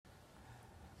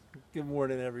Good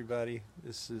morning, everybody.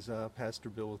 This is Pastor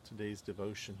Bill with today's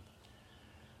devotion.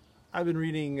 I've been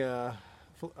reading,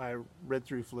 I read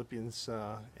through Philippians,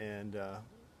 and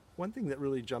one thing that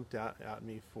really jumped out at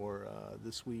me for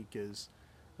this week is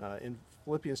in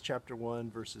Philippians chapter 1,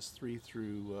 verses 3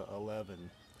 through 11.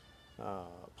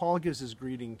 Paul gives his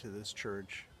greeting to this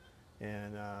church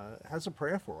and has a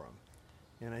prayer for them.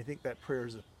 And I think that prayer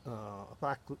is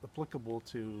applicable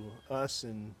to us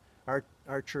and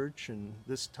our church and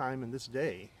this time and this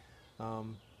day.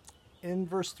 In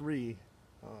verse 3,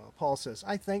 Paul says,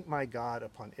 I thank my God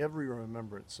upon every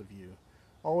remembrance of you,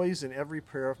 always in every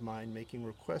prayer of mine, making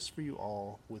requests for you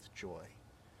all with joy.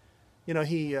 You know,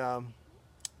 he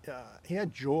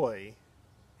had joy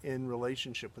in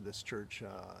relationship with this church.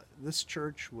 This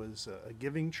church was a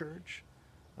giving church.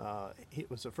 It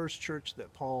was the first church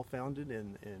that Paul founded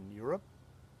in Europe.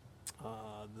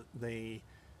 They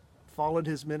followed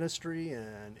his ministry,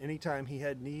 and anytime he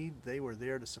had need, they were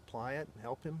there to supply it and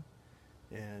help him.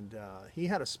 And they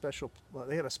had a special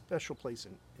place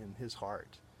in his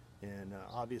heart, and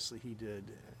obviously he did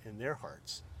in their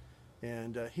hearts.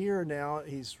 And here now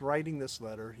he's writing this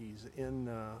letter. He's in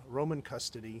Roman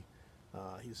custody.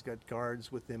 He's got guards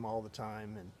with him all the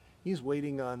time, and he's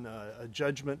waiting on a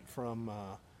judgment from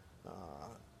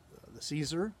the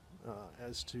Caesar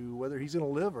as to whether he's going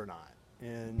to live or not.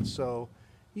 And so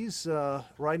he's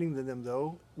writing to them,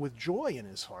 though, with joy in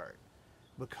his heart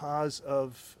because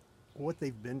of what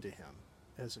they've been to him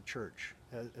as a church,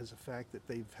 as a fact that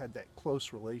they've had that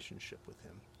close relationship with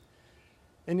him.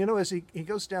 And, you know, as he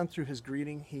goes down through his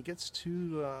greeting, he gets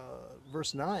to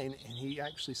verse 9, and he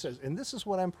actually says, and this is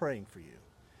what I'm praying for you.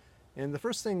 And the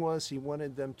first thing was he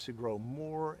wanted them to grow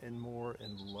more and more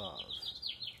in love.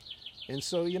 And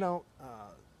so, you know,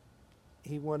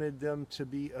 he wanted them to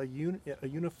be a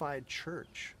unified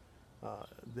church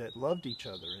that loved each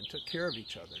other and took care of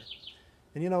each other.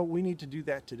 And, you know, we need to do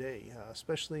that today,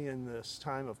 especially in this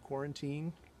time of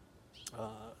quarantine.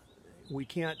 We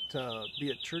can't be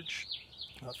at church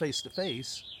face to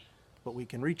face, but we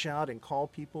can reach out and call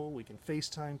people. We can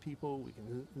FaceTime people. We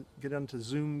can get onto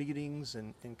Zoom meetings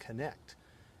and connect.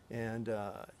 And,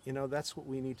 you know, that's what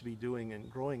we need to be doing and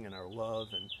growing in our love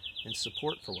and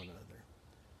support for one another.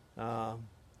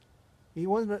 He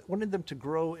wanted them to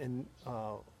grow in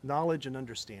knowledge and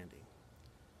understanding,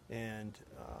 and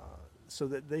so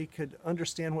that they could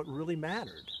understand what really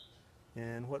mattered.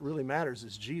 And what really matters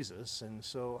is Jesus. And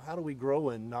so how do we grow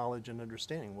in knowledge and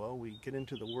understanding? Well, we get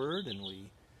into the Word and we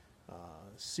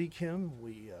seek Him,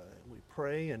 we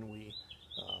pray, and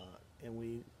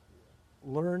we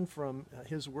learn from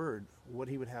His Word what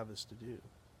He would have us to do.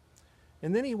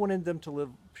 And then he wanted them to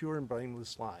live pure and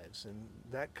blameless lives. And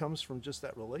that comes from just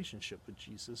that relationship with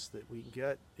Jesus that we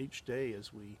get each day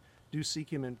as we do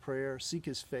seek Him in prayer, seek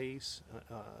His face,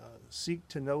 seek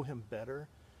to know Him better.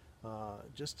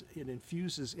 It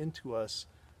infuses into us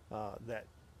that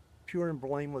pure and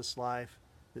blameless life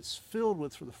that's filled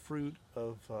with the fruit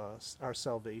of our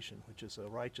salvation, which is a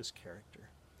righteous character.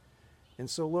 And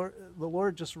so the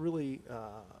Lord just really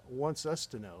wants us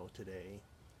to know today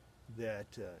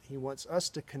that He wants us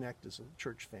to connect as a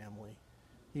church family.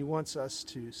 He wants us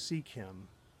to seek Him,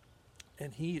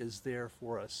 and He is there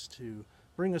for us to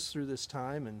bring us through this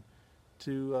time and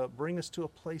to bring us to a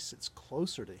place that's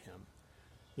closer to Him.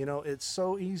 You know, it's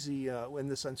so easy in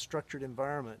this unstructured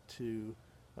environment to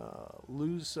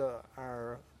lose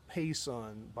our pace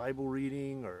on Bible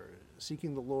reading or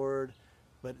seeking the Lord,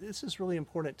 but this is really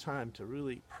important time to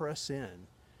really press in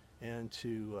and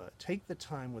to take the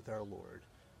time with our Lord,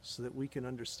 so that we can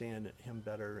understand Him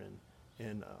better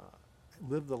and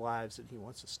live the lives that He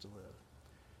wants us to live.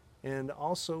 And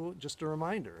also, just a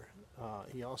reminder,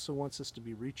 He also wants us to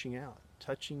be reaching out,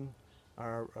 touching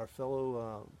our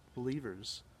fellow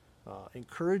believers,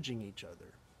 encouraging each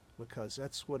other, because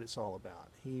that's what it's all about.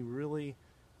 He really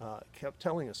kept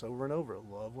telling us over and over,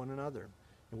 love one another.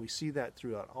 And we see that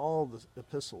throughout all the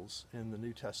epistles in the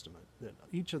New Testament, that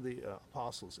each of the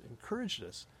apostles encouraged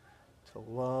us to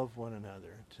love one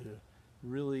another, to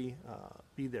really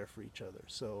be there for each other.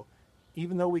 So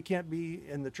even though we can't be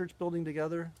in the church building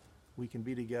together, we can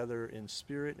be together in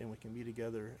spirit, and we can be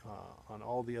together on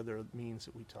all the other means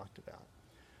that we talked about.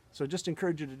 So just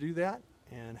encourage you to do that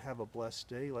and have a blessed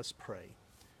day. Let's pray.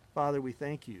 Father, we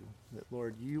thank You that,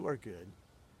 Lord, You are good,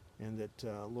 and that,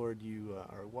 Lord, You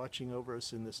are watching over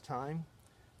us in this time,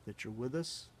 that You're with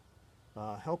us.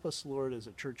 Help us, Lord, as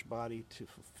a church body to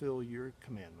fulfill Your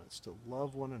commandments, to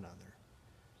love one another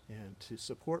and to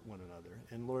support one another.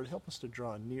 And, Lord, help us to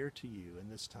draw near to You in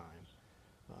this time.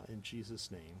 In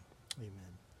Jesus' name,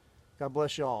 amen. God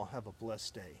bless you all. Have a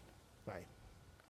blessed day. Bye.